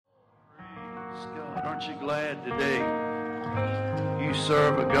God, aren't you glad today you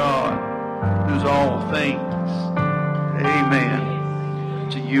serve a God who's all things? Amen.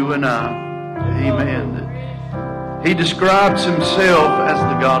 To you and I. Amen. He describes himself as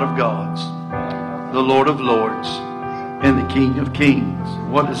the God of gods, the Lord of lords, and the King of kings.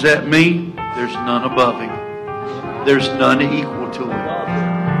 What does that mean? There's none above him. There's none equal to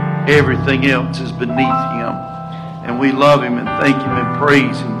him. Everything else is beneath him. And we love him and thank him and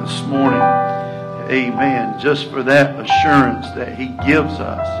praise him this morning. Amen. Just for that assurance that he gives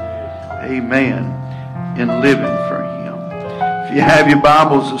us. Amen. In living for him. If you have your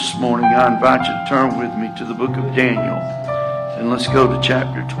Bibles this morning, I invite you to turn with me to the book of Daniel. And let's go to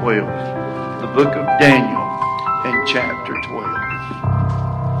chapter 12. The book of Daniel and chapter 12.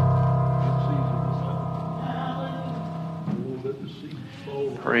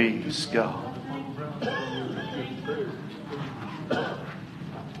 Praise God.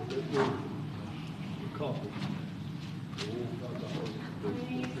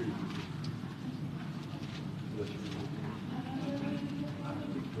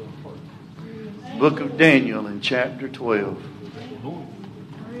 Book of Daniel in chapter 12.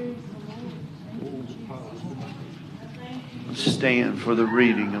 Let's stand for the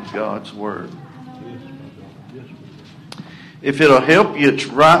reading of God's Word. If it'll help you, it's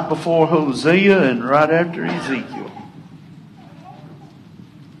right before Hosea and right after Ezekiel.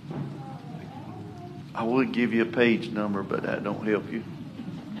 I would give you a page number, but that don't help you.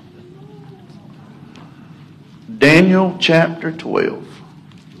 Daniel chapter 12.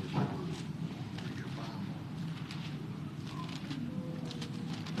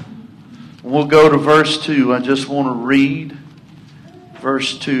 We'll go to verse 2. I just want to read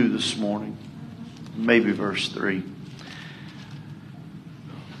verse 2 this morning. Maybe verse 3.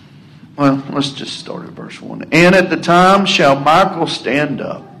 Well, let's just start at verse 1. And at the time shall Michael stand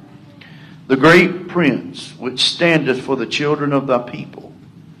up, the great prince, which standeth for the children of thy people.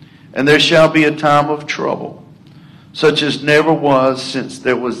 And there shall be a time of trouble, such as never was since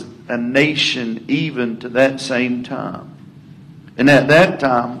there was a nation even to that same time. And at that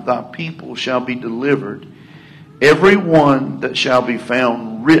time thy people shall be delivered, every one that shall be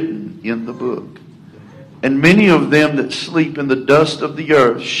found written in the book. And many of them that sleep in the dust of the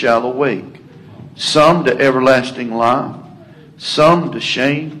earth shall awake, some to everlasting life, some to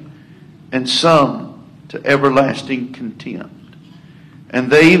shame, and some to everlasting contempt.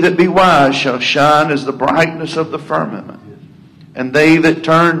 And they that be wise shall shine as the brightness of the firmament, and they that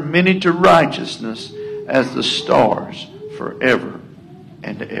turn many to righteousness as the stars forever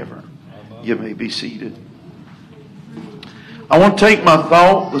and ever. You may be seated. I want to take my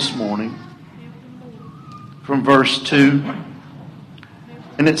thought this morning from verse 2.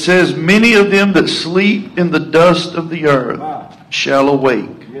 And it says, many of them that sleep in the dust of the earth shall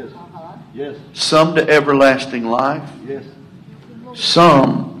awake. Yes. Some to everlasting life. Yes.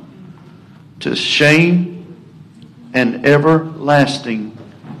 Some to shame and everlasting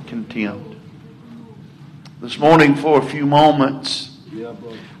contempt. This morning, for a few moments,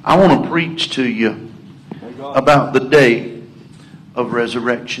 I want to preach to you about the day of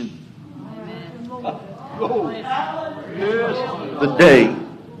resurrection. The day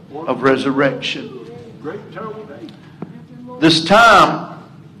of resurrection. This time,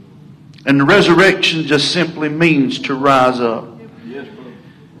 and resurrection just simply means to rise up.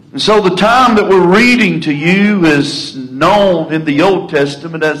 And so the time that we're reading to you is known in the Old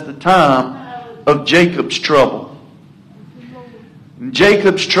Testament as the time of Jacob's trouble. And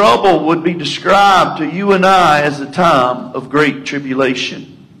Jacob's trouble would be described to you and I as a time of great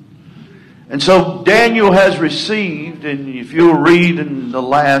tribulation. And so Daniel has received, and if you'll read in the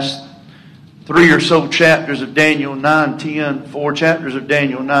last 3 or so chapters of Daniel 9, 10, 4 chapters of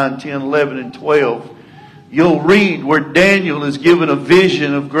Daniel 9, 10, 11, and 12, you'll read where Daniel is given a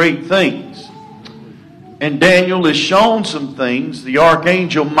vision of great things. And Daniel is shown some things. The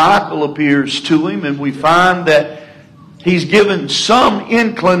archangel Michael appears to him, and we find that he's given some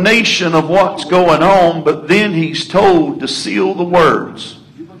inclination of what's going on, but then he's told to seal the words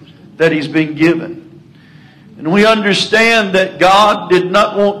that he's been given. And we understand that God did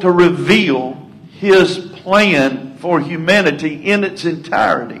not want to reveal his plan for humanity in its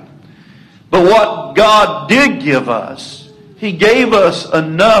entirety. But what God did give us, he gave us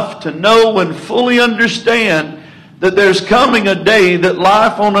enough to know and fully understand that there's coming a day that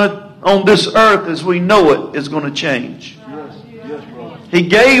life on this earth as we know it is going to change. He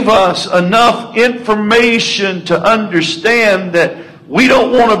gave us enough information to understand that we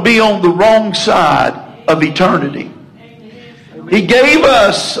don't want to be on the wrong side of eternity. He gave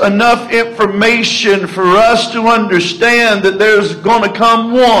us enough information for us to understand that there's going to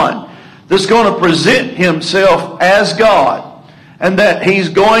come one that's going to present himself as God, and that he's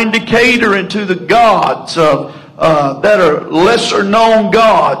going to cater into the gods that are lesser known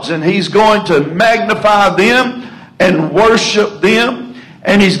gods, and he's going to magnify them and worship them,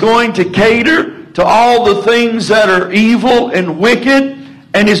 and he's going to cater to all the things that are evil and wicked,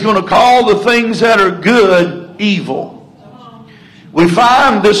 and he's going to call the things that are good evil. We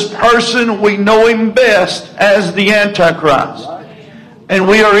find this person, we know him best as the Antichrist. And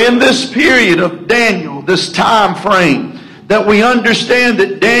we are in this period of Daniel, this time frame, that we understand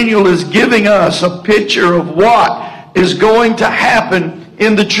that Daniel is giving us a picture of what is going to happen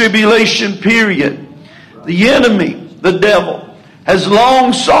in the tribulation period. The enemy, the devil, has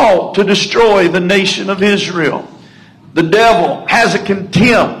long sought to destroy the nation of Israel. The devil has a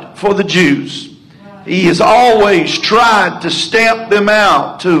contempt for the Jews. He has always tried to stamp them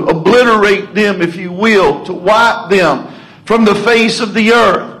out, to obliterate them, if you will, to wipe them from the face of the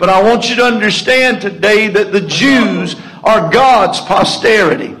earth. But I want you to understand today that the Jews are God's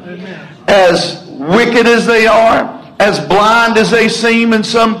posterity. As wicked as they are, as blind as they seem in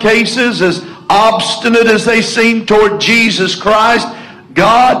some cases, as obstinate as they seem toward Jesus Christ,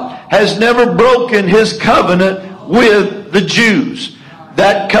 God has never broken his covenant with the Jews.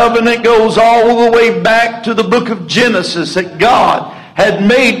 That covenant goes all the way back to the book of Genesis, that God had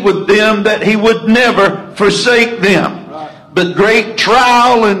made with them that he would never forsake them. But great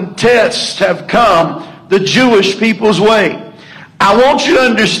trial and tests have come the Jewish people's way. I want you to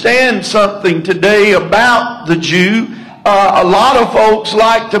understand something today about the Jew. A lot of folks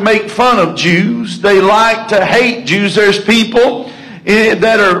like to make fun of Jews. They like to hate Jews. There's people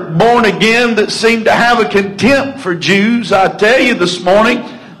that are born again that seem to have a contempt for Jews. I tell you this morning,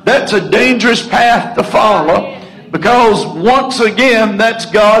 that's a dangerous path to follow, because once again, that's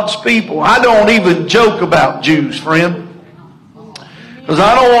God's people. I don't even joke about Jews, friend, because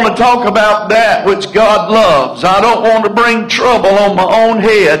I don't want to talk about that which God loves. I don't want to bring trouble on my own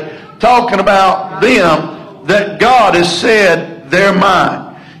head talking about them that God has said they're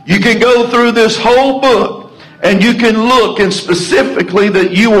mine. You can go through this whole book and you can look, and specifically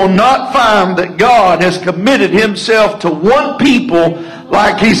that you will not find that God has committed himself to one people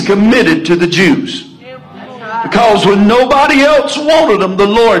like he's committed to the Jews. Because when nobody else wanted them, the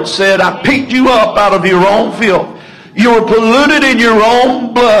Lord said, I picked you up out of your own filth. You were polluted in your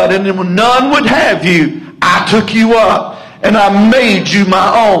own blood, and when none would have you, I took you up and I made you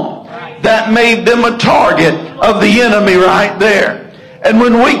my own. That made them a target of the enemy right there. And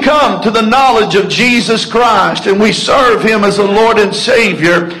when we come to the knowledge of Jesus Christ and we serve him as a Lord and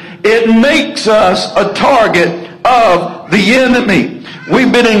Savior, it makes us a target of the enemy.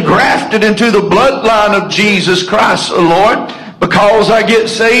 We've been engrafted into the bloodline of Jesus Christ the Lord. Because I get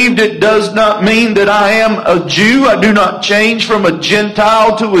saved, it does not mean that I am a Jew. I do not change from a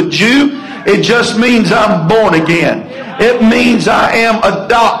Gentile to a Jew. It just means I'm born again. It means I am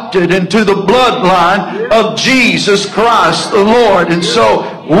adopted into the bloodline of Jesus Christ the Lord. And so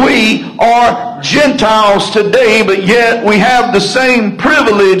we are Gentiles today, but yet we have the same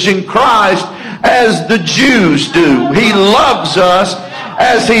privilege in Christ as the Jews do. He loves us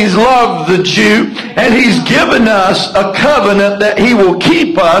as he's loved the Jew, and he's given us a covenant that he will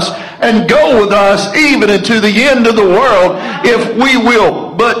keep us and go with us even into the end of the world if we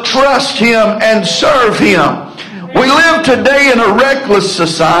will but trust him and serve him. We live today in a reckless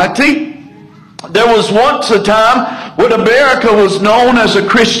society. There was once a time when America was known as a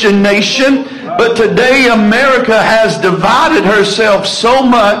Christian nation, but today America has divided herself so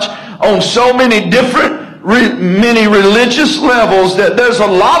much on so many many religious levels that there's a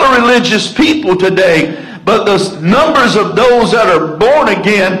lot of religious people today, but the numbers of those that are born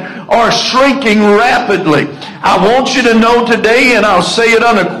again are shrinking rapidly. I want you to know today, and I'll say it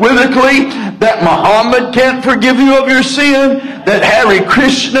unequivocally, that Muhammad can't forgive you of your sin, that Hare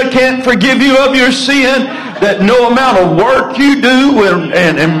Krishna can't forgive you of your sin, that no amount of work you do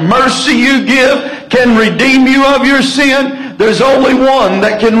and mercy you give can redeem you of your sin. There's only one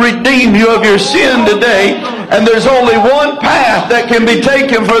that can redeem you of your sin today, and there's only one path that can be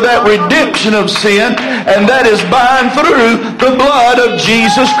taken for that redemption of sin, and that is by and through the blood of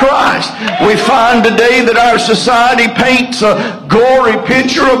Jesus Christ. We find today that our society paints a gory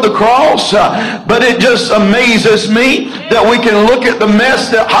picture of the cross, but it just amazes me that we can look at the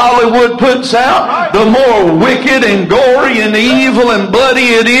mess that Hollywood puts out. The more wicked and gory and evil and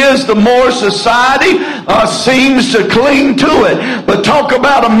bloody it is, the more society seems to cling to it. But talk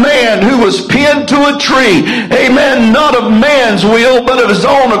about a man who was pinned to a tree, amen, not of man's will but of his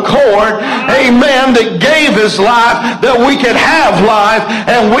own accord, amen, that gave his life that we could have life,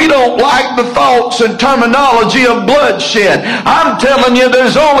 and we don't like the thoughts and terminology of bloodshed. I'm telling you,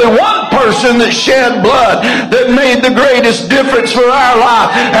 there's only one person that shed blood that made the greatest difference for our life,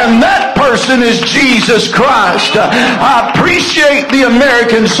 and that person is Jesus Christ. I appreciate the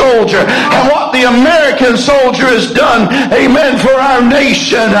American soldier and what the American soldier has done, amen, for our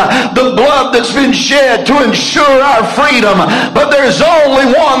nation. The blood that's been shed to ensure our freedom. But there's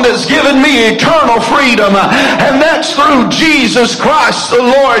only one that's given me eternal freedom, and that's through Jesus Christ the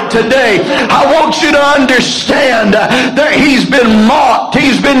Lord today. I want you to understand that He's been mocked,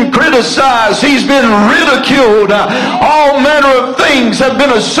 He's been criticized, He's been ridiculed. All manner of things have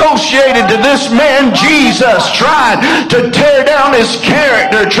been associated to this man Jesus, trying to tear down His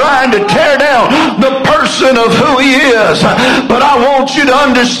character, trying to tear down the person of who He is. But I want you to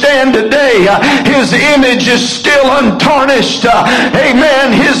understand today, His image is still untarnished.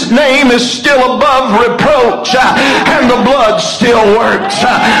 Amen. His name is still above reproach, and the blood still works.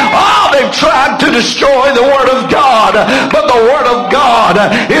 Oh, they've tried to destroy the Word of God, but the Word of God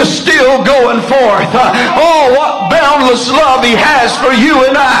is still going forth. Oh, what boundless love He has for you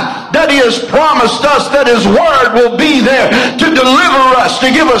and I, that He has promised us that His Word will be there to deliver us,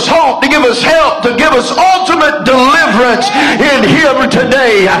 to give us hope, to give us help, to give us ultimate deliverance in Him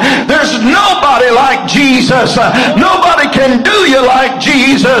today. There's nobody like Jesus. Nobody can do you like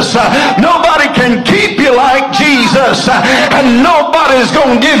Jesus. Nobody can keep you like Jesus. And nobody's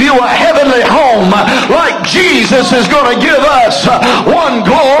going to give you a heavenly home like Jesus is going to give us one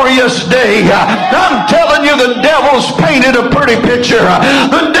glorious day. I'm telling you, the devil's painted a pretty picture.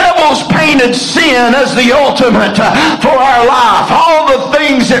 The devil's painted sin as the ultimate for our life. All the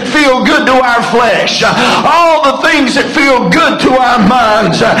things that feel good to our flesh, all the things that feel good to our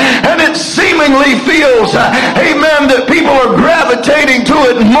minds, and it seemingly feels, amen, that people are gravitating to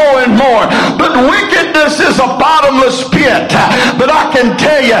it more and more. But wickedness is a bottomless pit. But I can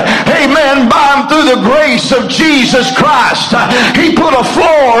tell you, amen, by and through the grace of Jesus Christ, He put a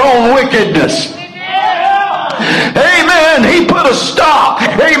floor on wickedness. Amen. He put a stop,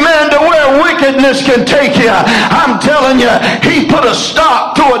 amen, to where wickedness can take you. I'm telling you, He put a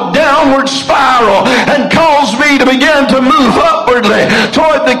stop to a downward spiral and caused me to begin to move upwardly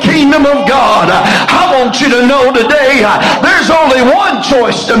toward the kingdom of God. I want you to know today, there's only one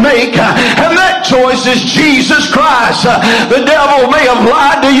choice to make, and that choice is Jesus Christ. The devil may have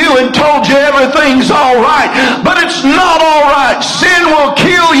lied to you and told you everything's all right, but it's not all right. Sin will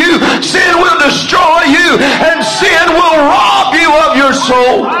kill you. Sin will destroy you. And sin will rob you of your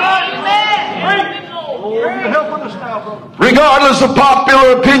soul. Regardless of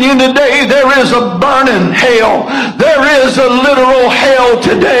popular opinion today, there is a burning hell. There is a literal hell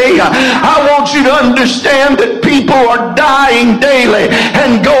today. I want you to understand that people are dying daily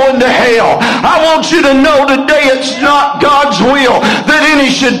and going to hell. I want you to know today it's not God's will that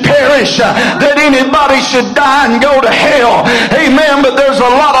any should perish, that anybody should die and go to hell. Amen. But there's a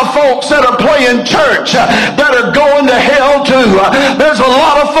lot of folks that are playing church that are going to hell too. There's a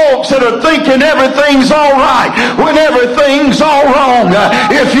lot of folks that are thinking everything's all right when everything's all wrong.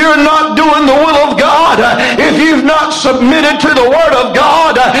 If you're not doing the will of God, if you've not submitted to the Word of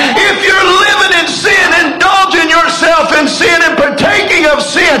God, if you're living in sin, indulging yourself in sin and partaking of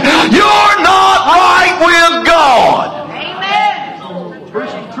sin, you're not right with God. Amen.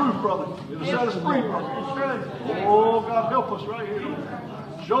 Preach the truth, brother. It'll set us free, brother. Oh, God, help us right here.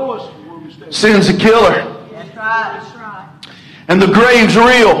 Show us where we stand. Sin's a killer. That's right. That's right. And the grave's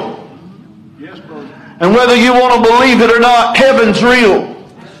real. Yes, brother. And whether you want to believe it or not, heaven's real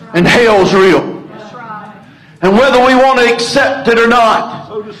and hell's real. That's right. And whether we want to accept it or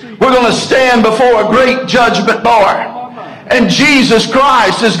not, we're going to stand before a great judgment bar. And Jesus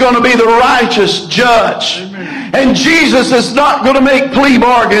Christ is going to be the righteous judge. And Jesus is not going to make plea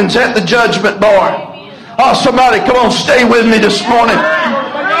bargains at the judgment bar. Oh, somebody, come on, stay with me this morning.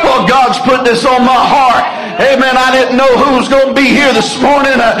 Oh, God's put this on my heart. Amen. I didn't know who was going to be here this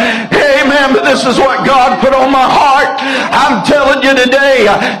morning. Amen. But this is what God put on my heart. I'm telling you today,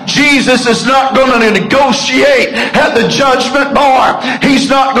 Jesus is not going to negotiate at the judgment bar. He's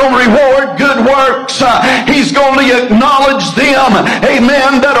not going to reward good works. He's going to acknowledge them,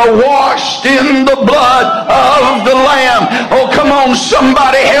 amen, that are washed in the blood of the Lamb. Oh, come on,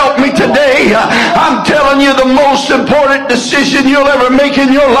 somebody help me today. I'm telling you, the most important decision you'll ever make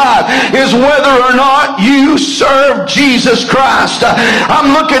in your life is whether or not you serve Jesus Christ.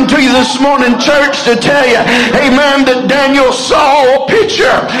 I'm looking to you this morning, church, to tell you, amen, that Daniel saw a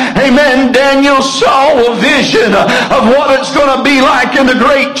picture. Amen. Daniel saw a vision of what it's going to be like in the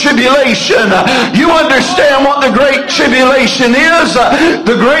Great Tribulation. You understand what the Great Tribulation is?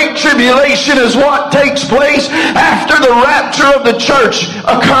 The Great Tribulation is what takes place after the rapture of the church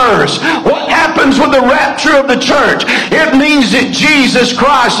occurs. verse. What happens with the rapture of the church? It means that Jesus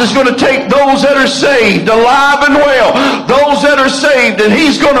Christ is going to take those that are saved, alive and well, those that are saved, and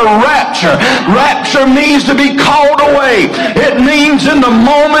He's going to rapture. Rapture means to be called away. It means in the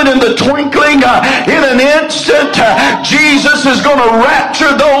moment, in the twinkling, in an instant, Jesus is going to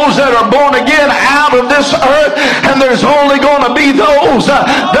rapture those that are born again out of this earth, and there's only going to be those that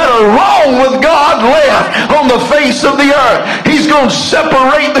are wrong with God left on the face of the earth. He's going to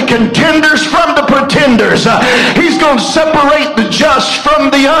separate the contenders from the pretenders. He's going to separate the just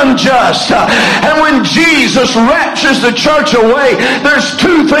from the unjust. And when Jesus raptures the church away, there's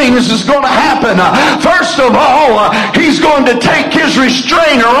two things that's going to happen. First of all, He's going to take His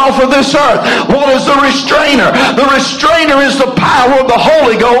restrainer off of this earth. What is the restrainer? The restrainer is the power of the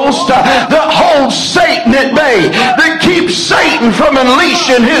Holy Ghost that holds Satan at bay, that keeps Satan from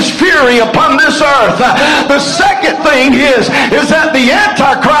unleashing his fury upon this earth. The second thing is that the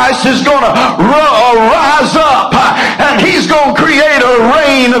Antichrist is going to rise up, and he's going to create a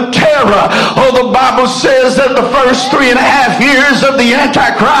reign of terror. Oh, the Bible says that the first 3.5 years of the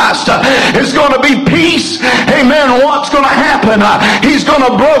Antichrist is going to be peace. Amen. What's going to happen? He's going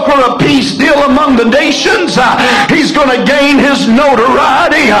to broker a peace deal among the nations. He's going to gain his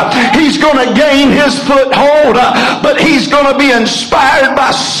notoriety. He's going to gain his foothold, but he's going to be inspired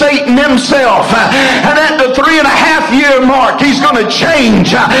by Satan himself. And at the 3.5 year mark, he's going to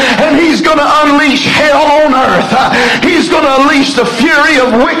change, and he's going to unleash hell on earth. He's going to unleash the fury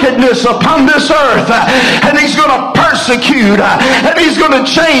of wickedness upon this earth, and he's going to persecute, and he's going to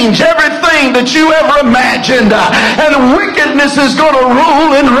change everything that you ever imagined, and wickedness is going to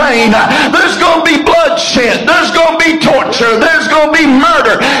rule and reign. There's going to be bloodshed, there's going to be torture, there's going to be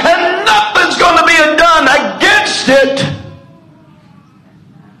murder, and nothing's going to be done against it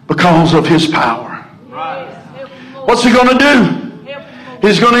because of his power. What's he going to do?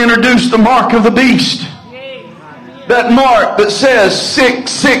 He's going to introduce the mark of the beast. That mark that says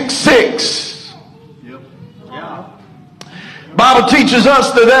 666. Bible teaches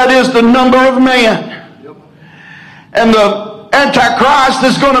us that that is the number of man. And the Antichrist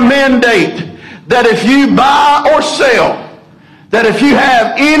is going to mandate that if you buy or sell, that if you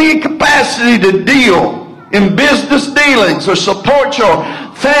have any capacity to deal in business dealings or support your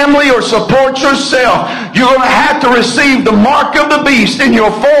family or support yourself, you're going to have to receive the mark of the beast in your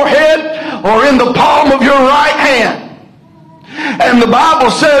forehead or in the palm of your right hand. And the Bible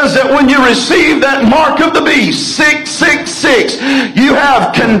says that when you receive that mark of the beast, 666, you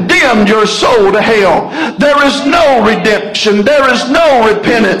have condemned your soul to hell. There is no redemption. There is no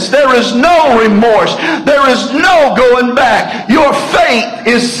repentance. There is no remorse. There is no going back. Your fate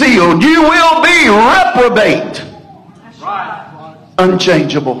is sealed. You will be reprobate. That's right.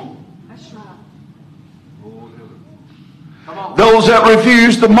 Unchangeable. That's right. Those that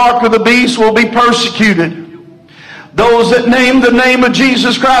refuse the mark of the beast will be persecuted. Those that name the name of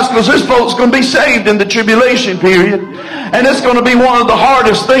Jesus Christ, because this folks going to be saved in the tribulation period, and it's going to be one of the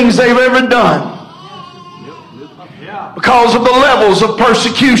hardest things they've ever done because of the levels of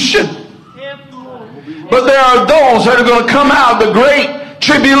persecution. But there are those that are going to come out of the great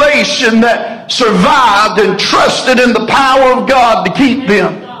tribulation that survived and trusted in the power of God to keep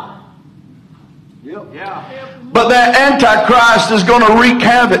them. But that Antichrist is going to wreak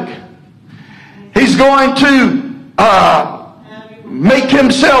havoc. He's going to make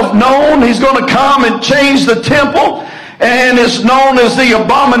himself known. He's going to come and change the temple, and it's known as the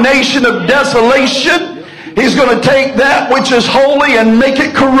abomination of desolation. He's going to take that which is holy and make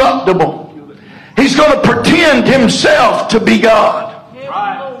it corruptible. He's going to pretend himself to be God.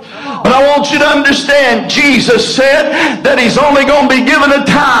 But I want you to understand, Jesus said that he's only going to be given a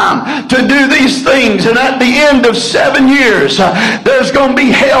time to do these things. And at the end of 7 years, there's going to be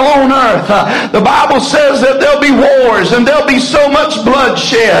hell on earth. The Bible says that there'll be wars and there'll be so much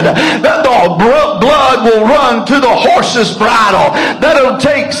bloodshed that the blood will run to the horse's bridle. That it'll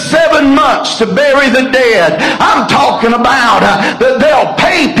take 7 months to bury the dead. I'm talking about that they'll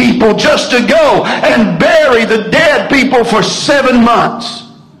pay people just to go and bury the dead people for 7 months.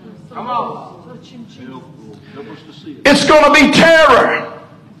 Come on. It's going to be terror.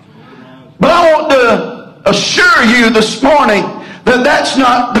 But I want to assure you this morning that that's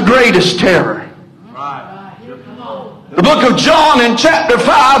not the greatest terror. The book of John in chapter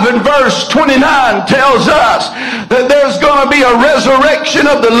 5 and verse 29 tells us that there's going to be a resurrection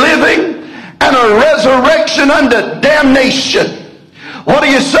of the living and a resurrection unto damnation. What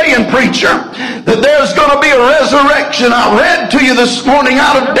are you saying, preacher? That there's going to be a resurrection. I read to you this morning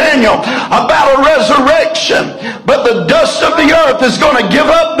out of Daniel about a resurrection. But the dust of the earth is going to give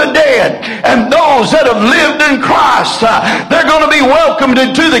up the dead. And those that have lived in Christ, they're going to be welcomed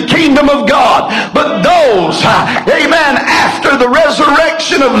into the kingdom of God. But those, amen, after the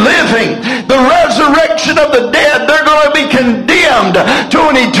resurrection of living, the resurrection of the dead, they're going to be condemned to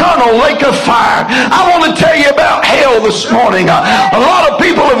an eternal lake of fire. I want to tell you about hell this morning. A lot of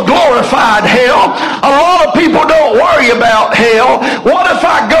people have glorified hell. A lot of people don't worry about hell. What if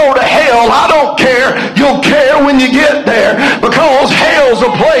I go to hell? I don't care. You'll care when you get there, because hell's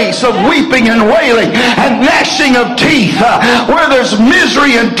a place of weeping and wailing and gnashing of teeth, where there's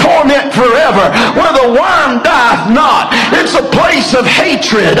misery and torment forever, where the worm dieth not. It's a place of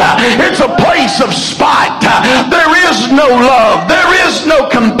hatred. It's a place of spite. There is no love. There is no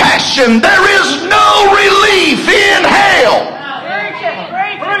compassion. There is no relief in hell.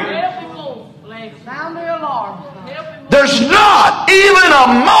 There's not even a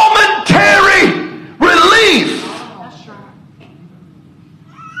momentary relief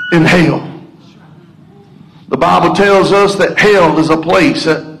in hell. The Bible tells us that hell is a place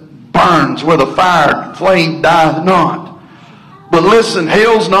that burns, where the fire flame dieth not. But listen,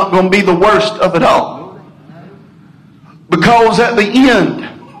 hell's not going to be the worst of it all. Because at the end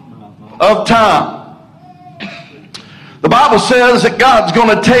of time, the Bible says that God's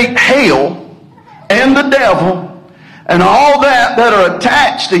going to take hell and the devil and all that are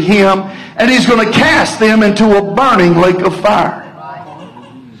attached to him, and he's going to cast them into a burning lake of fire.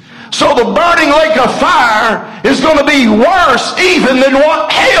 So the burning lake of fire is going to be worse even than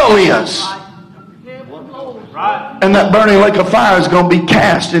what hell is. And that burning lake of fire is going to be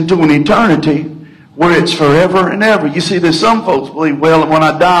cast into an eternity where it's forever and ever. You see, there's some folks believe, well, when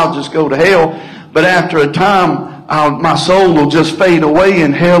I die, I'll just go to hell. But after a time, my soul will just fade away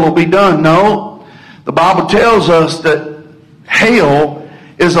and hell will be done. No. The Bible tells us that hell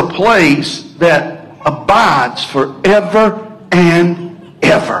is a place that abides forever and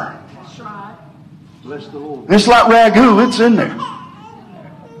ever. That's right. Bless the Lord. It's like ragu. It's in there.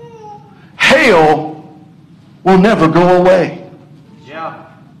 Hell will never go away. Yeah.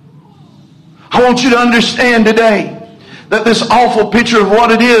 I want you to understand today that this awful picture of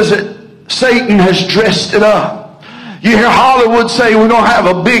what it is that Satan has dressed it up. You hear Hollywood say we're going to have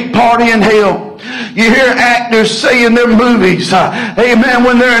a big party in hell. You hear actors say in their movies, amen,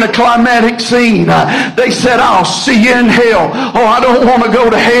 when they're in a climatic scene, they said, I'll see you in hell. Oh, I don't want to go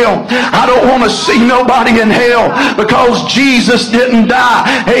to hell. I don't want to see nobody in hell, because Jesus didn't die,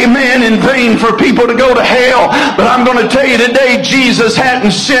 amen, in vain for people to go to hell. But I'm going to tell you today, Jesus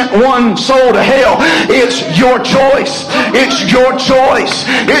hadn't sent one soul to hell. It's your choice. It's your choice.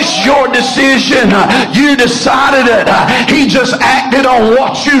 It's your decision. You decided it. He just acted on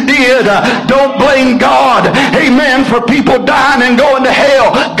what you did. Don't blame God, amen, for people dying and going to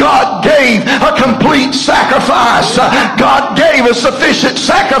hell. God gave a complete sacrifice. God gave a sufficient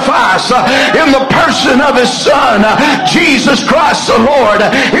sacrifice in the person of His Son, Jesus Christ the Lord.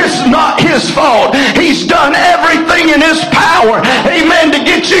 It's not His fault. He's done everything in His power, amen, to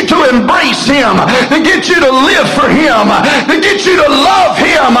get you to embrace Him, to get you to live for Him, to get you to love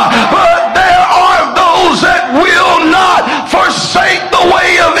Him. But there are those that will not forsake the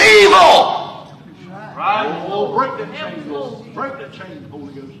way of evil. Oh, break that chain, Lord. Break that chain,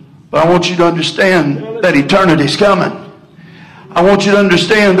 Holy Ghost. But I want you to understand that eternity's coming. I want you to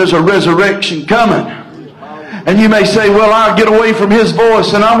understand there's a resurrection coming. And you may say, well, I'll get away from his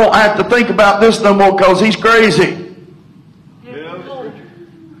voice and I won't have to think about this no more because he's crazy.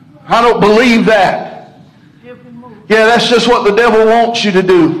 I don't believe that. Yeah, that's just what the devil wants you to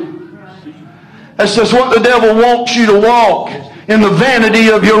do. That's just what the devil wants you to walk, in the vanity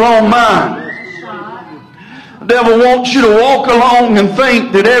of your own mind. The devil wants you to walk along and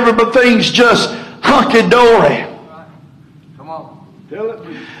think that everything's just hunky-dory. Come on. Tell it.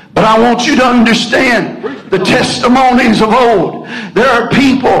 But I want you to understand the testimonies of old. There are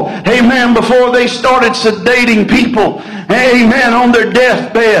people, amen, before they started sedating people, amen, on their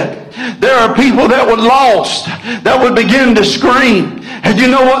deathbed. There are people that were lost, that would begin to scream. And you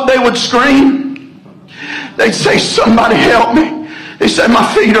know what they would scream? They'd say, somebody help me. They say, my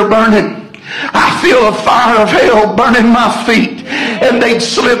feet are burning. I feel the fire of hell burning my feet. And they'd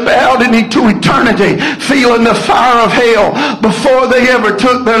slip out into eternity feeling the fire of hell before they ever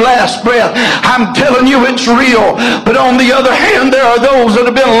took their last breath. I'm telling you, it's real. But on the other hand, there are those that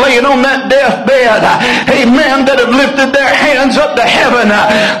have been laying on that deathbed, amen, that have lifted their hands up to heaven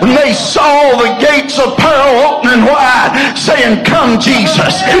and they saw the gates of pearl opening wide, saying, "Come,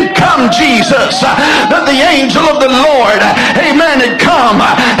 Jesus, come, Jesus." That the angel of the Lord, amen, had come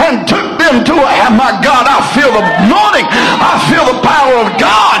and took them to my God, I feel the anointing. I feel the power of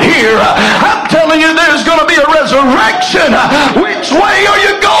God here. I'm telling you, there's going to be a resurrection. Which way are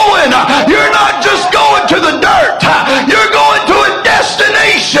you going? You're not just going to the dirt. You're going to a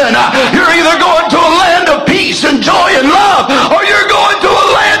destination. You're either going to a land of peace and joy and love, or you're going to a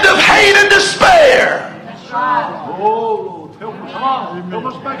land of hate and despair. That's right. Oh, Lord, help us. Help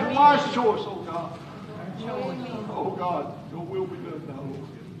us make a wise choice, oh God. Oh God, your will be done now, Lord.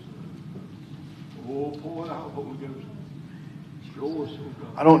 Oh, pour out, Holy Ghost. Show us, oh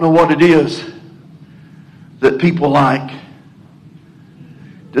God. I don't know what it is that people like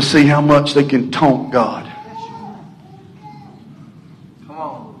to see how much they can taunt God. Come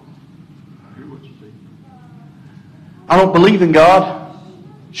on. I hear what you say. I don't believe in God.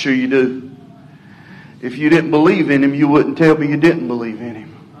 Sure you do. If you didn't believe in Him, you wouldn't tell me you didn't believe in Him.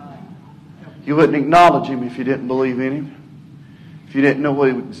 You wouldn't acknowledge Him if you didn't believe in Him. If you didn't know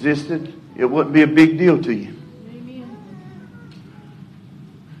He existed, it wouldn't be a big deal to you.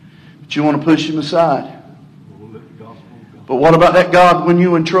 But you want to push Him aside. But what about that God when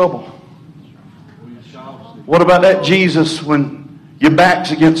you're in trouble? What about that Jesus when your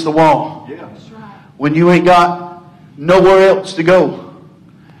back's against the wall? When you ain't got nowhere else to go?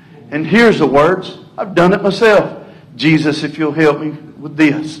 And here's the words. I've done it myself. Jesus, if you'll help me with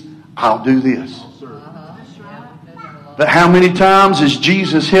this, I'll do this. But how many times has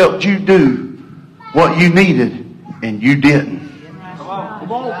Jesus helped you do what you needed and you didn't?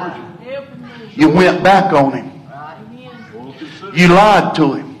 Come on, preacher. You went back on Him. You lied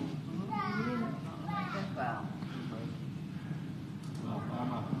to Him.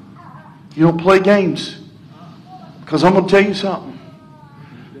 You don't play games. Because I'm going to tell you something.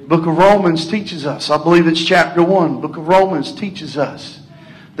 Book of Romans teaches us, I believe it's chapter 1, Book of Romans teaches us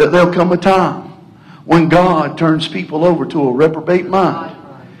that there'll come a time when God turns people over to a reprobate mind.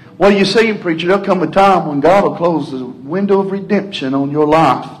 What are you saying, preacher? There'll come a time when God will close the window of redemption on your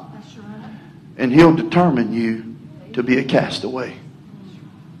life. And He'll determine you to be a castaway.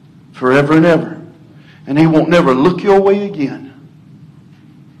 Forever and ever. And He won't never look your way again.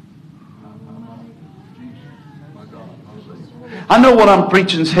 I know what I'm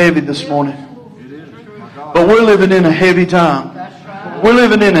preaching is heavy this morning. But we're living in a heavy time. We're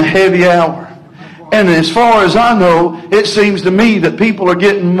living in a heavy hour. And as far as I know, it seems to me that people are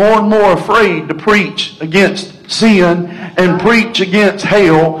getting more and more afraid to preach against sin and preach against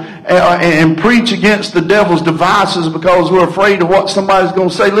hell and preach against the devil's devices because we're afraid of what somebody's going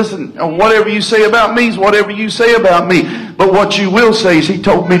to say. Listen, whatever you say about me is whatever you say about me. But what you will say is He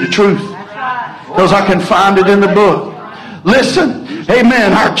told me the truth. Because I can find it in the book. Listen,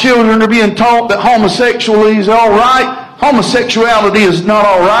 amen, our children are being taught that homosexuality is all right. Homosexuality is not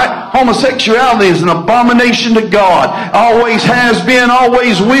all right. Homosexuality is an abomination to God. Always has been,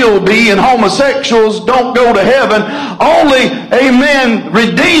 always will be. And homosexuals don't go to heaven. Only, amen,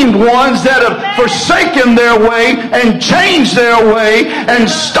 redeemed ones that have forsaken their way and changed their way and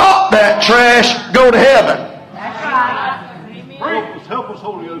stopped that trash go to heaven. That's right. Help us,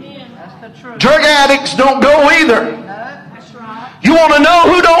 Holy Ghost. That's the truth. Drug addicts don't go either. That's right. You want to know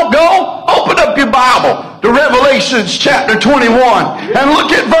who don't go? Open up your Bible to Revelations chapter 21 and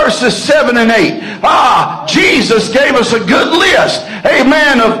look at verses 7 and 8. Jesus gave us a good list,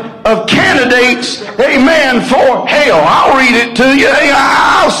 amen, of candidates, amen, for hell. I'll read it to you.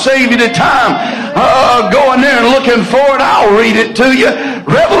 I'll save you the time going there and looking for it. I'll read it to you.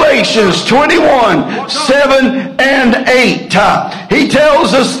 Revelations 21, 7 and 8. He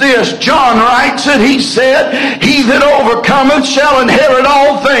tells us this. John writes it. He said, "He that overcometh shall inherit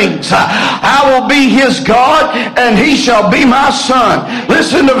all things. I will be his God, and he shall be my son."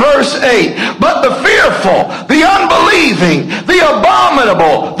 Listen to verse 8. "But the fearful, the unbelieving, the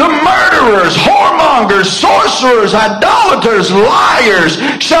abominable, the murderers, whoremongers, sorcerers, idolaters, liars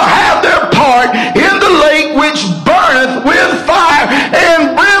shall have their part in the lake which burneth with fire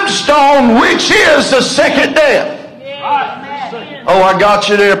and brimstone, which is the second death." Oh, I got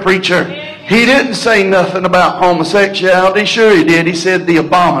you there, preacher. He didn't say nothing about homosexuality. Sure he did. He said the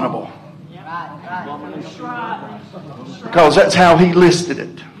abominable. Because that's how he listed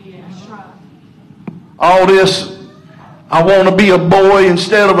it. All this I want to be a boy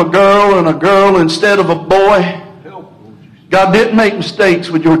instead of a girl and a girl instead of a boy. God didn't make mistakes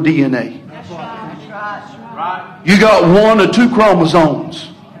with your DNA. That's right. That's right. That's right. You got 1 or 2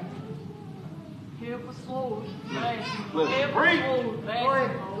 chromosomes. Help us, Lord. Help us,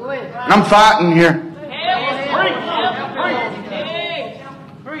 Lord. I'm fighting here.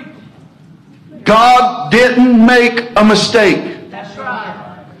 God didn't make a mistake. That's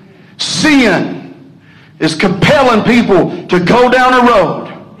right. Sin is compelling people to go down a road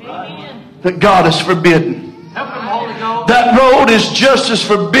that God has forbidden. That road is just as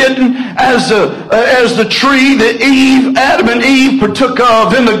forbidden as the tree that Adam and Eve partook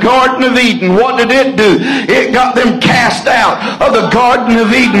of in the Garden of Eden. What did it do? It got them cast out of the Garden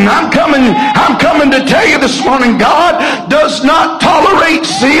of Eden. I'm coming to tell you this morning, God does not tolerate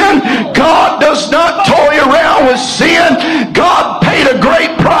sin. God does not toy around with sin. God paid a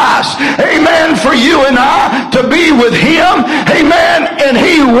great price, amen, for you and I to be with Him, amen, and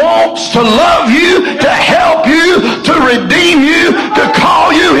He wants to love you, to help you, to redeem you, to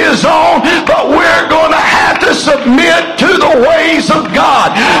call you His own, but we're going to have to submit to the ways of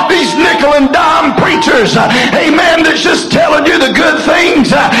God. These nickel and dime preachers, amen, that's just telling you the good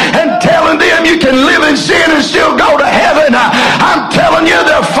things and telling them you can live in sin and still go to heaven. I'm telling you,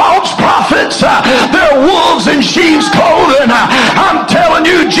 they're false prophets. They're wolves in sheep's clothing. I'm telling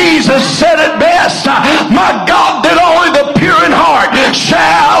you, Jesus said it best. My God, that only the pure in heart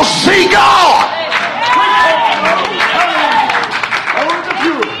shall see God.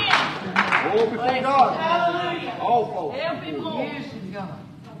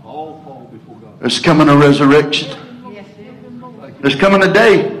 There's coming a resurrection. There's coming a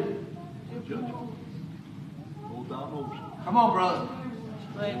day. Come on, brother.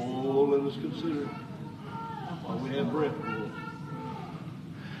 Oh, let us consider while we have breath.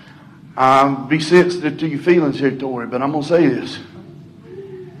 Be sensitive to your feelings here, Tori, but I'm going to say this.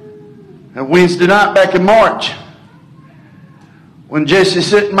 And Wednesday night back in March, when Jesse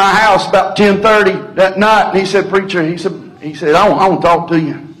sat in my house about 10:30 that night, and he said, "Preacher," he said, I want to talk to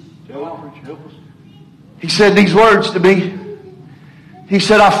you. He said these words to me. He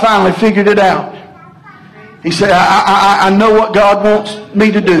said, "I finally figured it out." He said, I know what God wants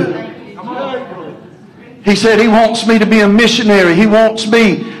me to do. He said He wants me to be a missionary. He wants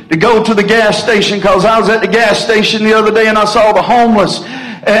me to go to the gas station, because I was at the gas station the other day and I saw the homeless.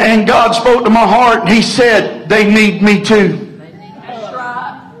 And God spoke to my heart and He said, they need me too.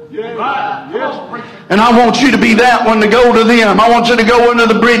 And I want you to be that one to go to them. I want you to go under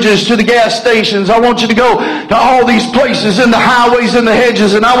the bridges, to the gas stations. I want you to go to all these places, in the highways and the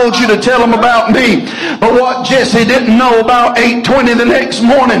hedges, and I want you to tell them about me. But what Jesse didn't know, about 8:20 the next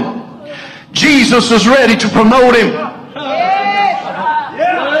morning, Jesus was ready to promote him.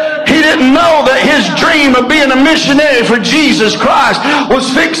 He didn't know that his dream of being a missionary for Jesus Christ was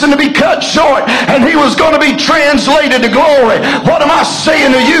fixing to be cut short, and he was going to be translated to glory. What am I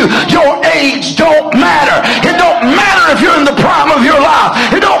saying to you? Your age don't matter. It don't matter if you're in the prime of your life.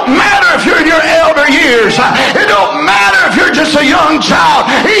 It don't matter if you're in your elder years. It don't matter if you're just a young child.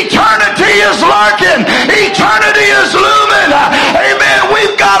 Eternity is lurking. Eternity is looming. Amen.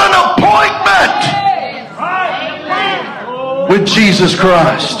 We've got an appointment with Jesus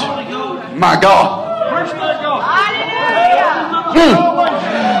Christ. My God.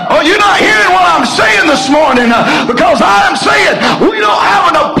 Oh, you're not hearing what I'm saying this morning, because I'm saying we don't have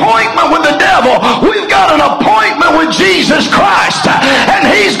an appointment with the devil. We've got an appointment with Jesus Christ, and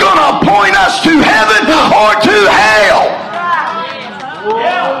He's going to appoint us to heaven or to hell.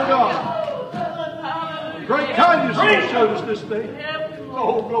 Great kindness He showed us this day.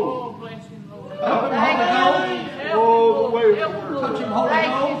 Oh, glory. Oh, the way of the word.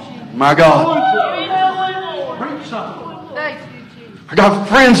 My God. I got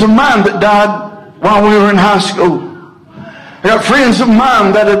friends of mine that died while we were in high school. I got friends of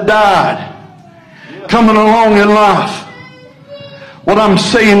mine that have died coming along in life. What I'm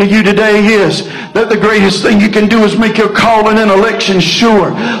saying to you today is that the greatest thing you can do is make your calling and election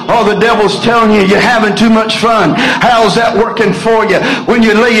sure. Oh, the devil's telling you you're having too much fun. How's that working for you? When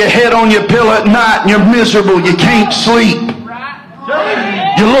you lay your head on your pillow at night and you're miserable, you can't sleep.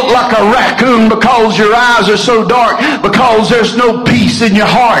 You look like a raccoon because your eyes are so dark, because there's no peace in your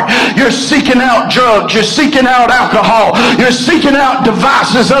heart. You're seeking out drugs. You're seeking out alcohol. You're seeking out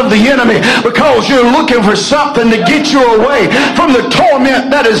devices of the enemy because you're looking for something to get you away from the torment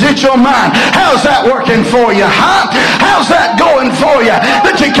that is in your mind. How's that working for you, huh? How's that going for you?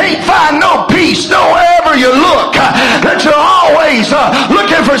 That you can't find no peace wherever you look. That you're always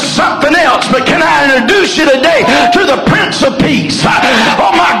looking for something else. But can I introduce you today to the Prince of Peace? Oh,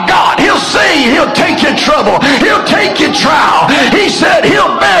 Oh my God, He'll see. He'll take your trouble. He'll take your trial. He said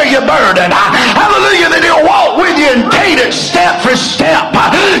He'll bear your burden. Hallelujah, that He'll walk with you and take it step for step.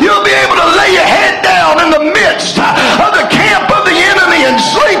 You'll be able to lay your head down in the midst of the camp of the enemy and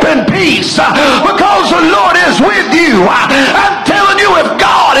sleep in peace because the Lord is with you. I'm telling you, if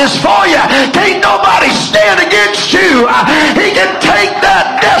God is for you, can't nobody stand against you. He can take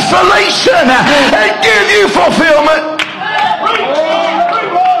that desolation and give you fulfillment.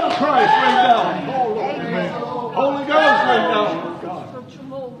 Holy Ghost, rain down.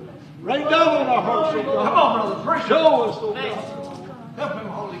 Rain down on our hearts, oh God. Come on, brother. Show us, oh God. Help him,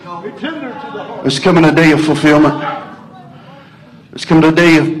 Holy Ghost. Be tender to the heart. There's coming a day of fulfillment. There's coming a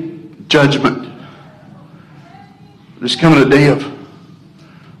day of judgment. There's coming a day of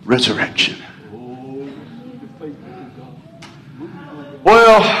resurrection.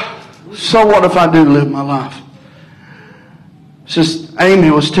 Well, so what if I do live my life? Sister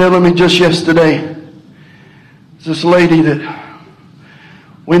Amy was telling me just yesterday, this lady that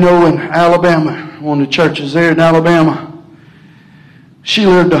we know in Alabama, one of the churches there in Alabama, she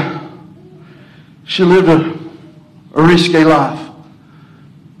lived a risky life.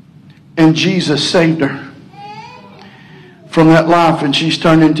 And Jesus saved her from that life, and she's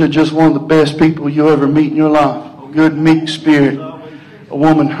turned into just one of the best people you'll ever meet in your life. A good, meek spirit. A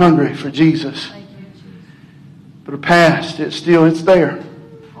woman hungry for Jesus. But her past, it's there.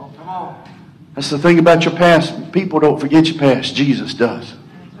 That's the thing about your past. People don't forget your past. Jesus does.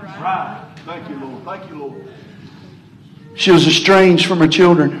 That's right. Thank you, Lord. Thank you, Lord. She was estranged from her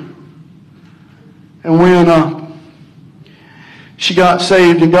children. And when she got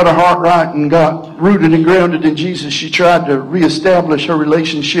saved and got her heart right and got rooted and grounded in Jesus, she tried to reestablish her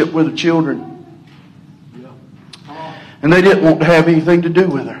relationship with her children. And they didn't want to have anything to do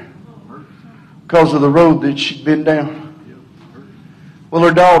with her because of the road that she'd been down. Well,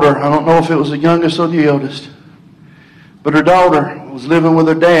 her daughter, I don't know if it was the youngest or the eldest, but her daughter was living with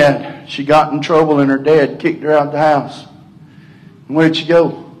her dad. She got in trouble and her dad kicked her out of the house. And where'd she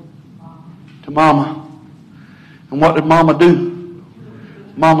go? To Mama. And what did Mama do?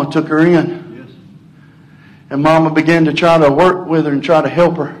 Mama took her in. And Mama began to try to work with her and try to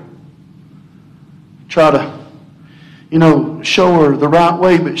help her. Try to show her the right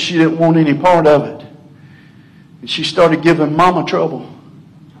way, but she didn't want any part of it. And she started giving Mama trouble.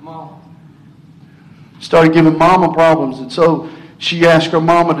 Started giving Mama problems. And so she asked her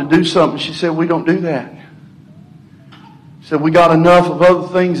Mama to do something. She said, we don't do that. She said, we got enough of other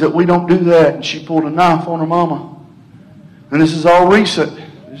things that we don't do that. And she pulled a knife on her Mama. And this is all recent.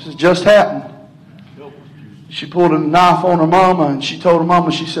 This has just happened. She pulled a knife on her Mama, and she told her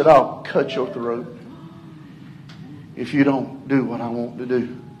Mama, she said, I'll cut your throat if you don't do what I want to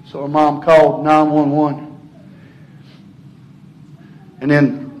do. So her mom called 911. And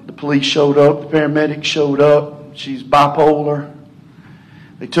then the police showed up. The paramedics showed up. She's bipolar.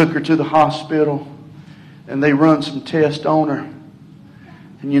 They took her to the hospital. And they run some tests on her.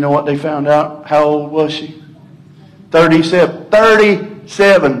 And you know what they found out? How old was she? 37.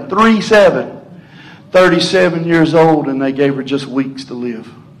 37 years old. And they gave her just weeks to live.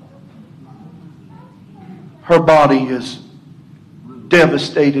 Her body is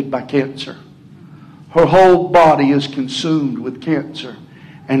devastated by cancer. Her whole body is consumed with cancer.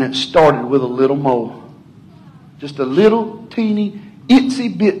 And it started with a little mole. Just a little teeny,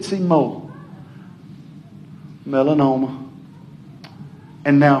 itsy bitsy mole. Melanoma.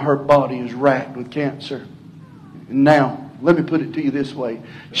 And now her body is racked with cancer. And now, let me put it to you this way.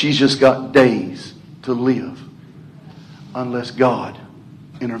 She's just got days to live unless God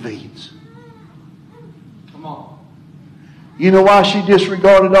intervenes. You know why she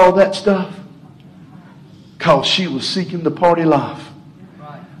disregarded all that stuff? Because she was seeking the party life.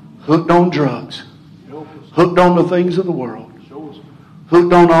 Hooked on drugs. Hooked on the things of the world.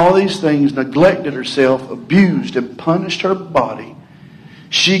 Hooked on all these things. Neglected herself. Abused and punished her body.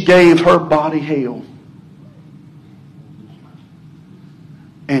 She gave her body hell.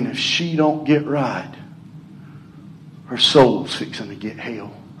 And if she don't get right, her soul's fixing to get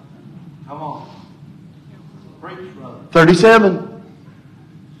hell. Come on. 37.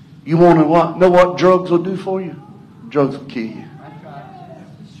 You want to know what drugs will do for you? Drugs will kill you.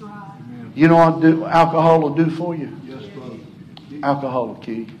 You know what alcohol will do for you? Alcohol will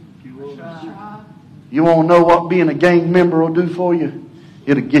kill you. You want to know what being a gang member will do for you?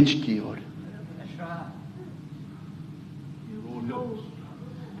 It'll get you killed.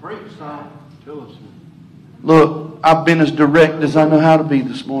 Look, I've been as direct as I know how to be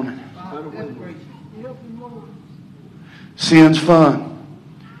this morning. Sin's fun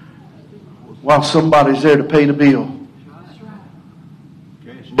while somebody's there to pay the bill.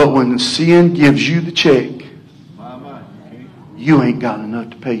 But when sin gives you the check, My, you ain't got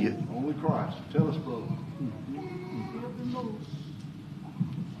enough to pay it. only Christ. Tell us, brother.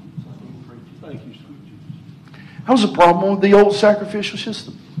 Thank you, sweet Jesus. That was a problem with the old sacrificial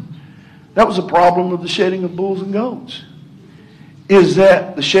system. That was a problem of the shedding of bulls and goats. Is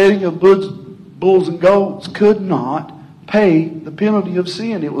that the shedding of bulls and goats could not pay the penalty of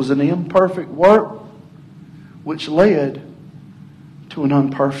sin. It was an imperfect work which led to an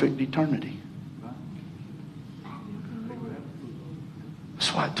unperfect eternity.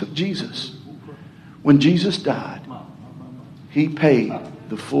 That's why it took Jesus. When Jesus died, He paid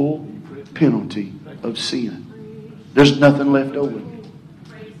the full penalty of sin. There's nothing left over.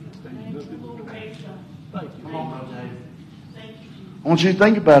 I want you to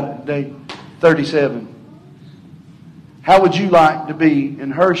think about it today. 37. How would you like to be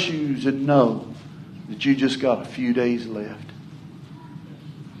in her shoes and know that you just got a few days left?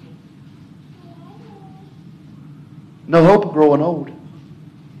 No hope of growing old.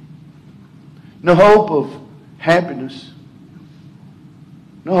 No hope of happiness.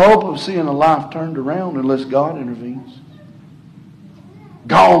 No hope of seeing a life turned around unless God intervenes.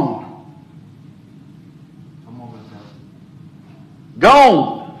 Gone.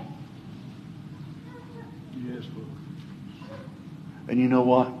 Gone. Yes, brother. And you know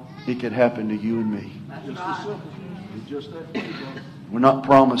what? It could happen to you and me. Just as simple. It's just that way, brother. We're not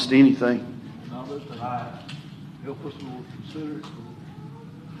promised anything. Now let's help us, Lord, consider it.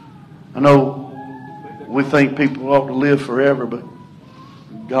 I know we think people ought to live forever, but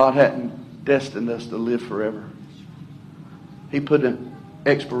God hadn't destined us to live forever. He put an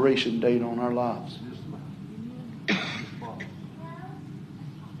expiration date on our lives. Yes, Father.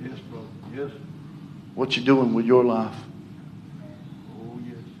 Yes, brother. Yes. What you doing with your life? Oh,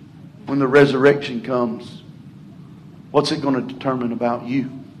 yes. When the resurrection comes, what's it going to determine about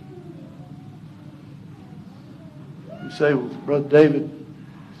you? You say, well, Brother David,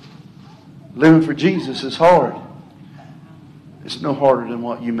 living for Jesus is hard. It's no harder than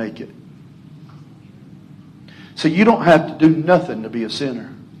what you make it. So you don't have to do nothing to be a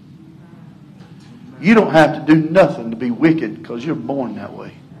sinner. You don't have to do nothing to be wicked because you're born that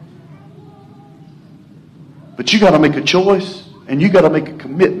way. But you got to make a choice and you got to make a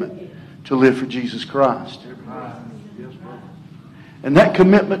commitment to live for Jesus Christ. And that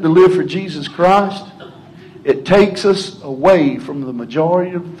commitment to live for Jesus Christ, it takes us away from the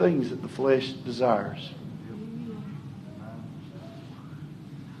majority of the things that the flesh desires.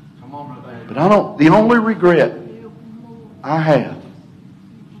 But the only regret I have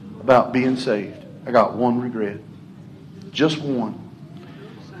about being saved, I got one regret. Just one.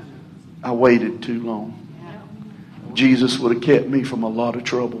 I waited too long. Jesus would have kept me from a lot of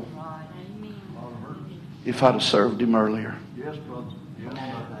trouble if I'd have served Him earlier.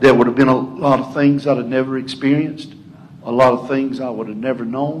 There would have been a lot of things I'd have never experienced, a lot of things I would have never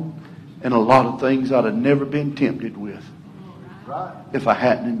known, and a lot of things I'd have never been tempted with if I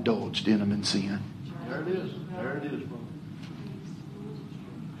hadn't indulged in them in sin. There it is. There it is, brother.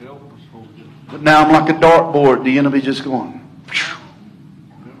 Help us, Lord. But now I'm like a dartboard. The enemy just going,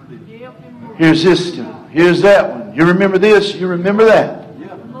 here's this one, here's that one. You remember this, you remember that.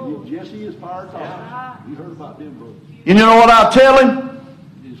 Yeah, Jesse is fire talking. You heard about them, brother. You know what I'll tell him?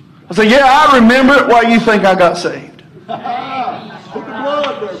 I say, yeah, I remember it. Why you think I got saved? Put the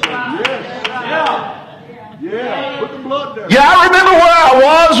blood there, brother. Yes. Yeah. Put the blood there. Yeah, I remember where I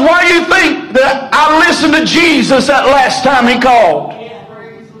was. Why you think that I listened to Jesus that last time He called?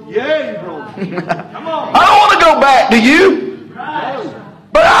 Yeah, you broke. Come on. I don't want to go back to you.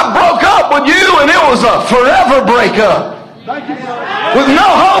 But I broke up with you and it was a forever breakup. Thank you, brother. With no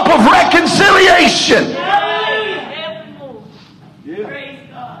hope of reconciliation.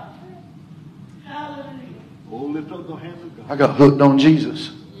 Oh, lift up the hand of God. I got hooked on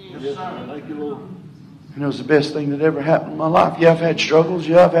Jesus. Yes, sir. Thank you, Lord. And it was the best thing that ever happened in my life. Yeah, I've had struggles.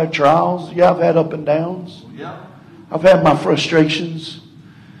 Yeah, I've had trials. Yeah, I've had up and downs. Yeah. I've had my frustrations.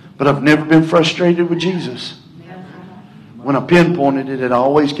 But I've never been frustrated with Jesus. When I pinpointed it, it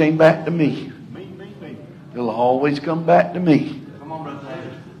always came back to me. It'll always come back to me. Come on,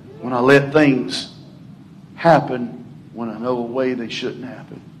 brother. When I let things happen when I know a way they shouldn't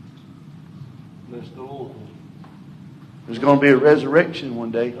happen. Bless the Lord. There's going to be a resurrection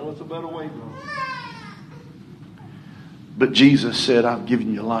one day. Tell us a better way, brother. But Jesus said, I've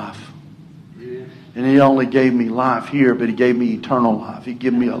given you life. Yes. And He only gave me life here, but He gave me eternal life. He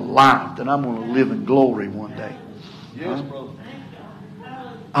gave me a life that I'm going to live in glory one day. Yes, brother.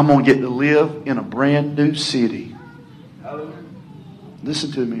 I'm going to get to live in a brand new city. Hallelujah.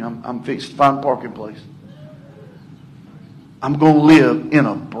 Listen to me. I'm fixed to find a parking place. I'm going to live in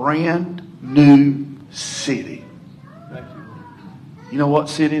a brand new city. You know what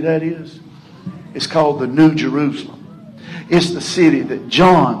city that is? It's called the New Jerusalem. It's the city that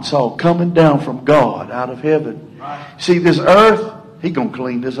John saw coming down from God out of heaven. See, this earth, He's going to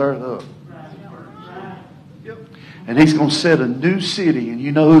clean this earth up. And He's going to set a new city. And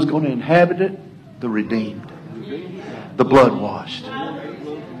you know who's going to inhabit it? The redeemed. The blood washed.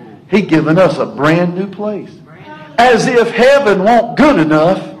 He's given us a brand new place. As if heaven wasn't good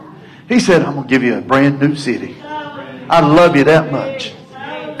enough, He said, I'm going to give you a brand new city. I love you that much.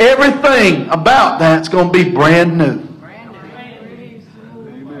 Everything about that's going to be brand new.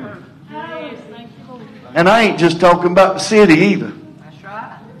 And I ain't just talking about the city either.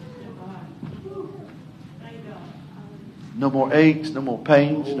 No more aches, no more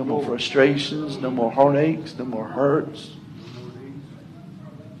pains, no more frustrations, no more heartaches, no more hurts.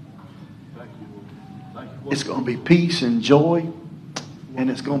 It's going to be peace and joy. And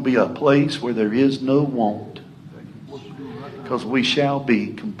it's going to be a place where there is no want. Because we shall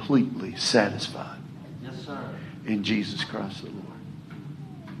be completely satisfied in Jesus Christ the Lord.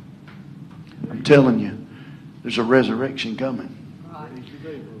 I'm telling you, there's a resurrection coming.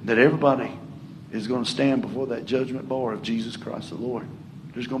 That everybody is going to stand before that judgment bar of Jesus Christ the Lord.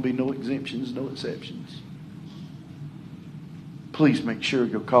 There's going to be no exemptions, no exceptions. Please make sure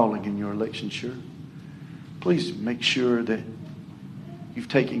your calling and your election sure. Please make sure that you've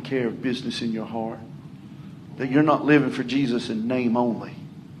taken care of business in your heart. That you're not living for Jesus in name only.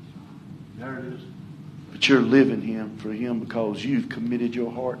 There it is. But you're living for Him because you've committed your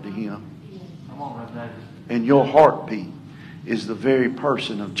heart to Him. Come on, right there. And your heartbeat is the very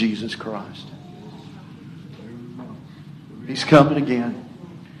person of Jesus Christ. He's coming again.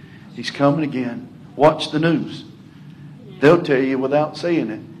 He's coming again. Watch the news. They'll tell you without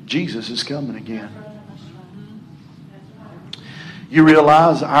saying it, Jesus is coming again. You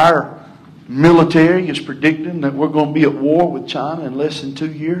realize our military is predicting that we're going to be at war with China in less than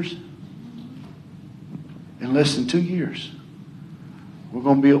 2 years? In less than 2 years, we're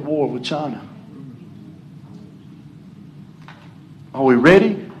going to be at war with China. Are we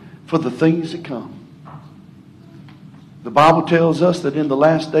ready for the things that come? The Bible tells us that in the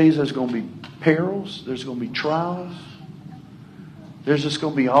last days there's going to be perils, there's going to be trials. There's just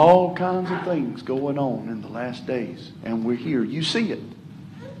going to be all kinds of things going on in the last days. And we're here. You see it.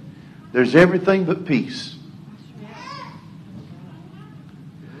 There's everything but peace.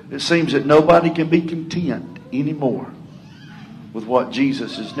 It seems that nobody can be content anymore with what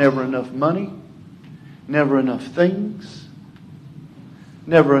Jesus is. Never enough money, never enough things,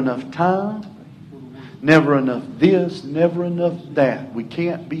 never enough time, never enough this, never enough that. We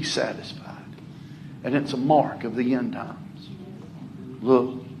can't be satisfied. And it's a mark of the end times.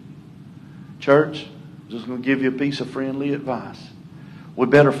 Look, church, I'm just going to give you a piece of friendly advice. We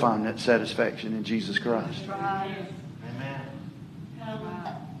better find that satisfaction in Jesus Christ. Amen.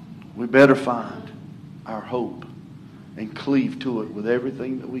 We better find our hope and cleave to it with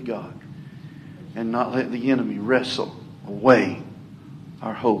everything that we got. And not let the enemy wrestle away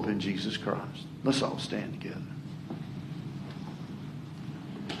our hope in Jesus Christ. Let's all stand together.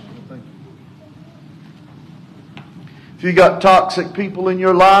 If you got toxic people in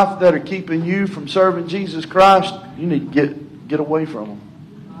your life that are keeping you from serving Jesus Christ, you need to get away from them.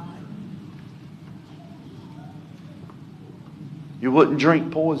 You wouldn't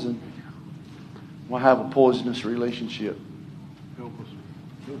drink poison. We'll have a poisonous relationship. Help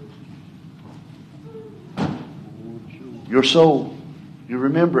us. Your soul, you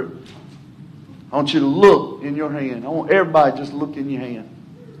remember it. I want you to look in your hand. I want everybody just look in your hand.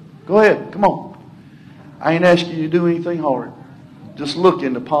 Go ahead, come on. I ain't asking you to do anything hard. Just look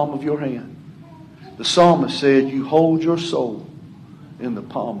in the palm of your hand. The psalmist said, you hold your soul in the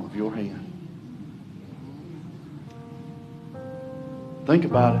palm of your hand. Think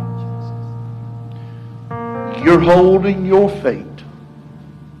about it. You're holding your fate.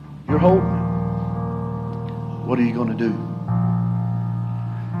 You're holding it. What are you going to do?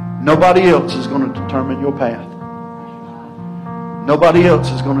 Nobody else is going to determine your path. Nobody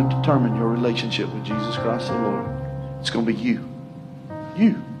else is going to determine your relationship with Jesus Christ the Lord. It's going to be you.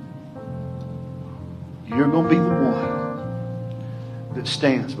 You. You're going to be the one that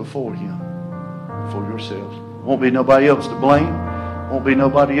stands before Him for yourselves. Won't be nobody else to blame. Won't be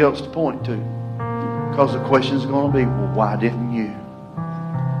nobody else to point to. Because the question is going to be, well, why didn't you?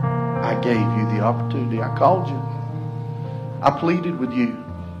 I gave you the opportunity. I called you. I pleaded with you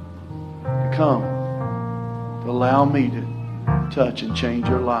to come, to allow me to touch and change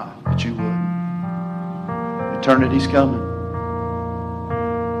your life, but you wouldn't. Eternity's coming.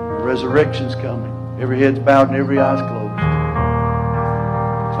 The resurrection's coming. Every head's bowed and every eye's closed.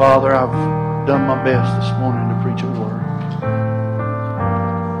 Father, I've done my best this morning to preach a word.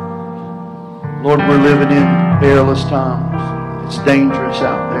 Lord, we're living in perilous times. It's dangerous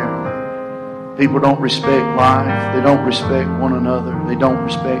out there. People don't respect life. They don't respect one another. They don't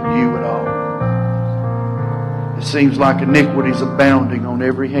respect you at all. It seems like iniquity is abounding on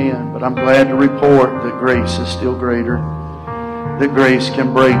every hand, but I'm glad to report that grace is still greater. That grace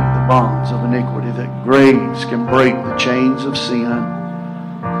can break the bonds of iniquity. That grace can break the chains of sin.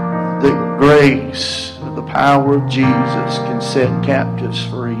 That grace, the power of Jesus, can set captives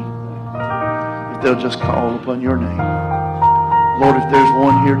free. They'll just call upon your name. Lord, if there's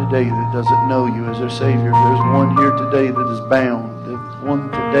one here today that doesn't know you as their Savior, if there's one here today that is bound, there's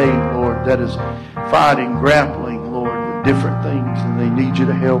one today, Lord, that is fighting, grappling, Lord, with different things, and they need you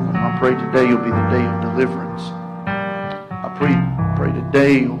to help them, I pray today will be the day of deliverance. I pray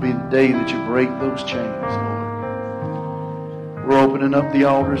today will be the day that you break those chains, Lord. We're opening up the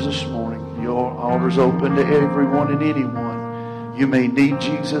altars this morning. Your altar's open to everyone and anyone. You may need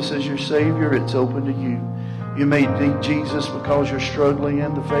Jesus as your Savior. It's open to you. You may need Jesus because you're struggling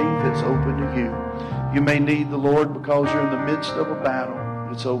in the faith. It's open to you. You may need the Lord because you're in the midst of a battle.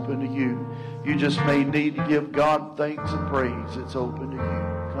 It's open to you. You just may need to give God thanks and praise. It's open to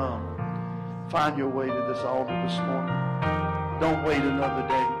you. Come. Find your way to this altar this morning. Don't wait another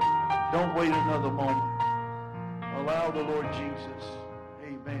day. Don't wait another moment. Allow the Lord Jesus